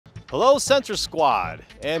Hello Sensor Squad,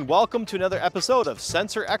 and welcome to another episode of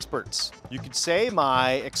Sensor Experts. You could say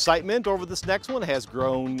my excitement over this next one has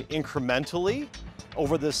grown incrementally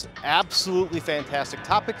over this absolutely fantastic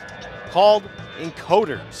topic called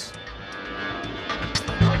encoders.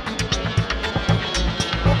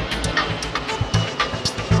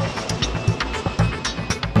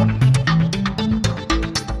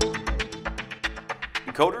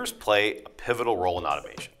 Encoders play a pivotal role in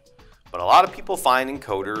automation, but a lot of people find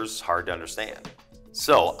encoders hard to understand.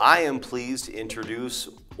 So I am pleased to introduce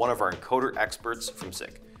one of our encoder experts from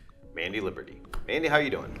SICK, Mandy Liberty. Mandy, how are you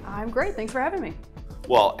doing? I'm great, thanks for having me.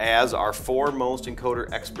 Well, as our foremost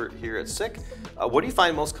encoder expert here at SICK, what do you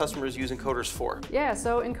find most customers use encoders for? Yeah,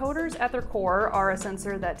 so encoders at their core are a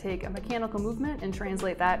sensor that take a mechanical movement and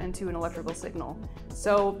translate that into an electrical signal.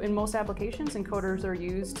 So in most applications, encoders are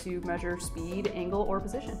used to measure speed, angle, or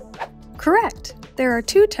position. Correct. There are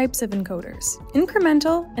two types of encoders,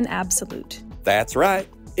 incremental and absolute. That's right.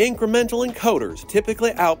 Incremental encoders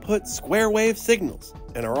typically output square wave signals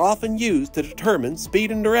and are often used to determine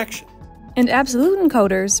speed and direction. And absolute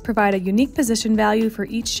encoders provide a unique position value for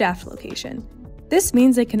each shaft location. This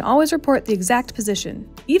means they can always report the exact position,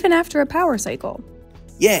 even after a power cycle.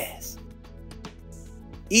 Yes.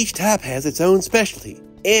 Each type has its own specialty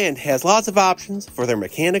and has lots of options for their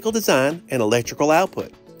mechanical design and electrical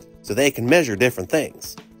output, so they can measure different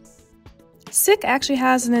things. SICK actually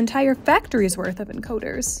has an entire factory's worth of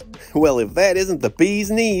encoders. Well, if that isn't the bee's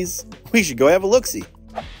knees, we should go have a look-see.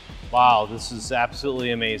 Wow, this is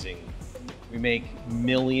absolutely amazing. We make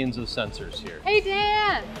millions of sensors here. Hey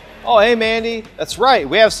Dan! Oh, hey Mandy. That's right,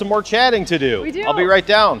 we have some more chatting to do. We do. I'll be right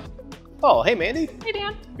down. Oh, hey Mandy. Hey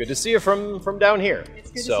Dan. Good to see you from down here.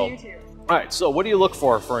 It's good to see you too. All right, so what do you look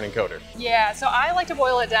for an encoder? Yeah, so I like to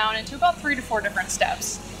boil it down into about 3 to 4 different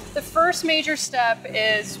steps. The first major step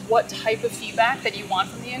is what type of feedback that you want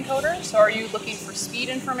from the encoder. So are you looking for speed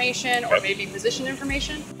information or maybe position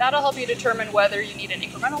information? That'll help you determine whether you need an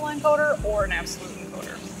incremental encoder or an absolute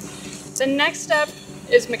encoder. The next step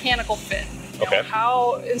is mechanical fit.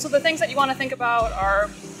 So the things that you want to think about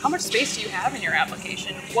are how much space do you have in your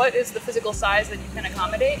application? What is the physical size that you can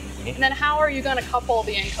accommodate? And then how are you going to couple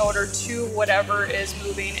the encoder to whatever is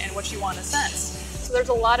moving and what you want to sense? So there's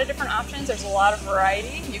a lot of different options. There's a lot of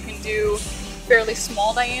variety. You can do fairly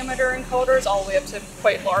small diameter encoders all the way up to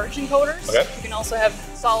quite large encoders. Okay. You can also have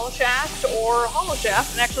solid shaft or hollow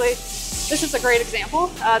shaft. And actually, this is a great example.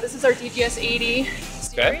 This is our DGS-80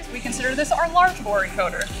 series. Okay. We consider this our large bore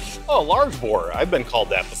encoder. Oh, large bore. I've been called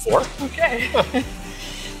that before. Okay.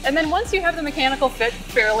 And then once you have the mechanical fit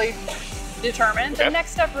fairly determined, the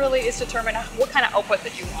next step really is to determine what kind of output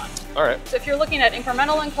that you want. All right. So if you're looking at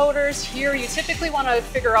incremental encoders, here you typically want to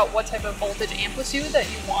figure out what type of voltage amplitude that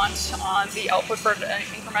you want on the output for an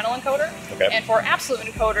incremental encoder. Okay. And for absolute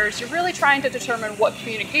encoders, you're really trying to determine what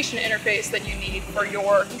communication interface that you need for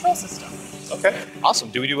your control system. Okay, awesome.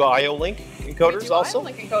 Do we do IO link encoders also?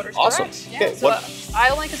 IO-Link encoders, awesome. correct. Yeah, Okay, so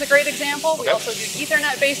IO-Link is a great example. We also do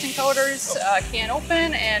Ethernet-based encoders, CAN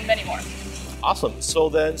open, and many more. Awesome. So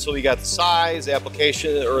we got the size,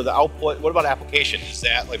 application, or the output. What about application? Is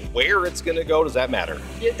that like where it's going to go? Does that matter?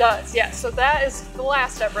 It does, yes. So that is the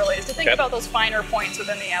last step really, is to think about those finer points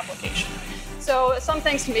within the application. So some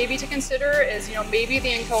things maybe to consider is, maybe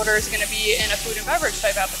the encoder is going to be in a food and beverage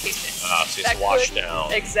type application. So it's washed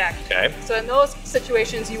down. Exactly. Okay. So in those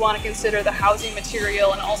situations, you want to consider the housing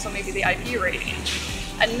material and also maybe the IP rating.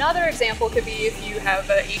 Another example could be if you have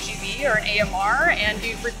an HEV or an AMR and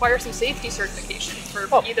you require some safety certifications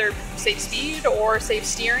for either safe speed or safe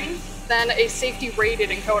steering, then a safety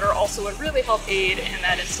rated encoder also would really help aid in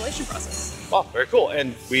that installation process. Oh, very cool.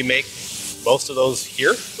 And we make most of those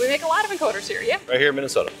here? We make a lot of encoders here, yeah. Right here in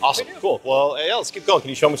Minnesota. Awesome, cool. Well, yeah, let's keep going. Can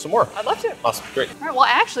you show me some more? I'd love to. Awesome, great. All right, well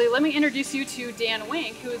actually, let me introduce you to Dan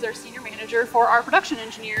Wink, who is our senior manager for our production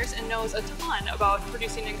engineers and knows a ton about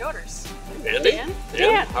producing encoders. Hey, Andy.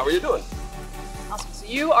 Dan. How are you doing? Awesome, so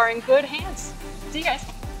you are in good hands. See you guys.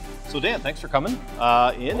 So Dan, thanks for coming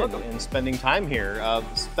in and spending time here.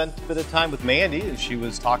 Spent a bit of time with Mandy, and she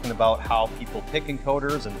was talking about how people pick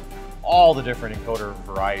encoders and all the different encoder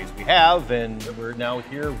varieties we have, and we're now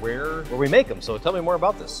here where we make them. So tell me more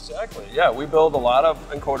about this. Exactly, yeah, we build a lot of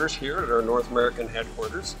encoders here at our North American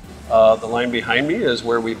headquarters. The line behind me is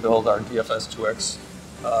where we build our DFS2X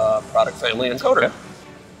product family encoder.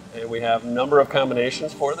 Okay. And we have a number of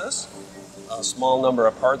combinations for this. A small number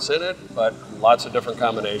of parts in it, but lots of different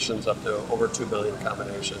combinations, up to over 2 billion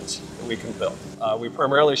combinations that we can build. We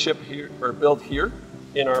primarily ship here or build here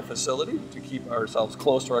in our facility to keep ourselves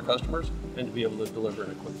close to our customers and to be able to deliver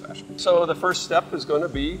in a quick fashion. So the first step is going to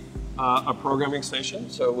be a programming station.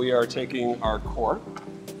 So we are taking our core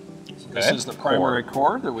This is the primary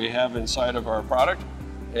core that we have inside of our product,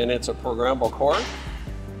 and it's a programmable core.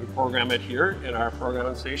 We program it here in our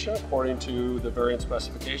programming station according to the variant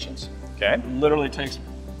specifications. Okay. It literally takes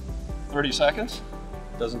 30 seconds.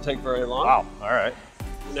 Doesn't take very long. Wow, all right.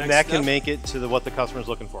 Next And that step, can make it to what the customer's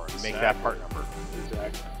looking for, make that part number.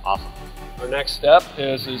 Exactly. Awesome. Our next step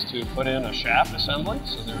is to put in a shaft assembly.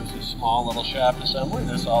 So there's a small little shaft assembly.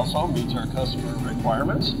 This also meets our customer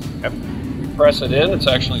requirements. Yep. We press it in, it's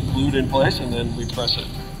actually glued in place, and then we press it.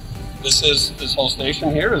 This whole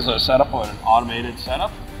station here is a setup on an automated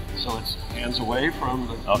setup. So it's hands away from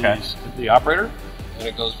the operator, and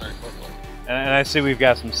it goes very quickly. And I see we've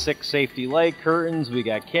got some 6 safety light curtains, we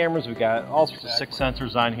got cameras, we got all sorts of 6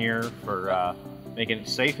 sensors on here for making it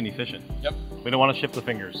safe and efficient. Yep. We don't want to shift the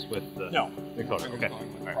fingers with the encoder. Okay.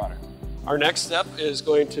 Product. Our next step is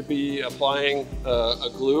going to be applying a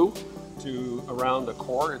glue around the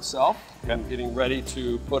core itself and getting ready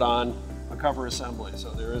to put on a cover assembly.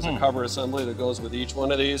 So there is a cover assembly that goes with each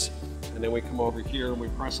one of these, and then we come over here and we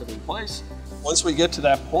press it in place. Once we get to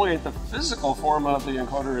that point, the physical form of the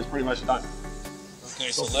encoder is pretty much done.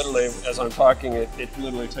 Okay, so literally, as I'm talking, it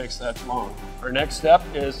literally takes that long. Our next step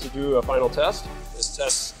is to do a final test. This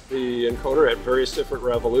tests the encoder at various different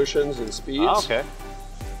revolutions and speeds. Oh, okay.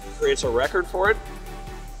 Creates a record for it.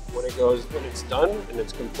 When it's done and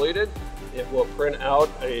it's completed, it will print out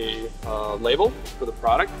a label for the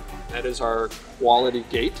product. That is our quality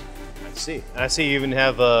gate. I see. And I see you even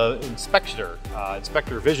have an inspector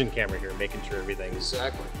vision camera here, making sure everything's...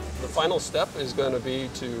 Exactly. The final step is going to be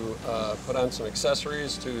to put on some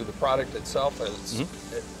accessories to the product itself as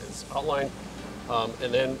it's outlined.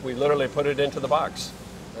 And then we literally put it into the box.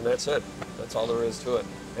 And that's it. That's all there is to it.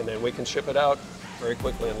 And then we can ship it out very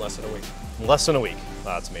quickly in less than a week. Less than a week.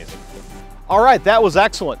 Wow, that's amazing. All right, that was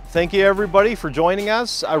excellent. Thank you everybody for joining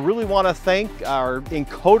us. I really want to thank our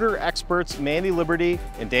encoder experts, Mandy Liberty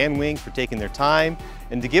and Dan Wing, for taking their time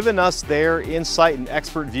and to giving us their insight and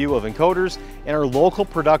expert view of encoders and our local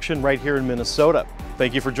production right here in Minnesota.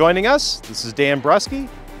 Thank you for joining us. This is Dan Brusky.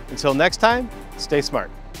 Until next time, stay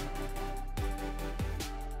smart.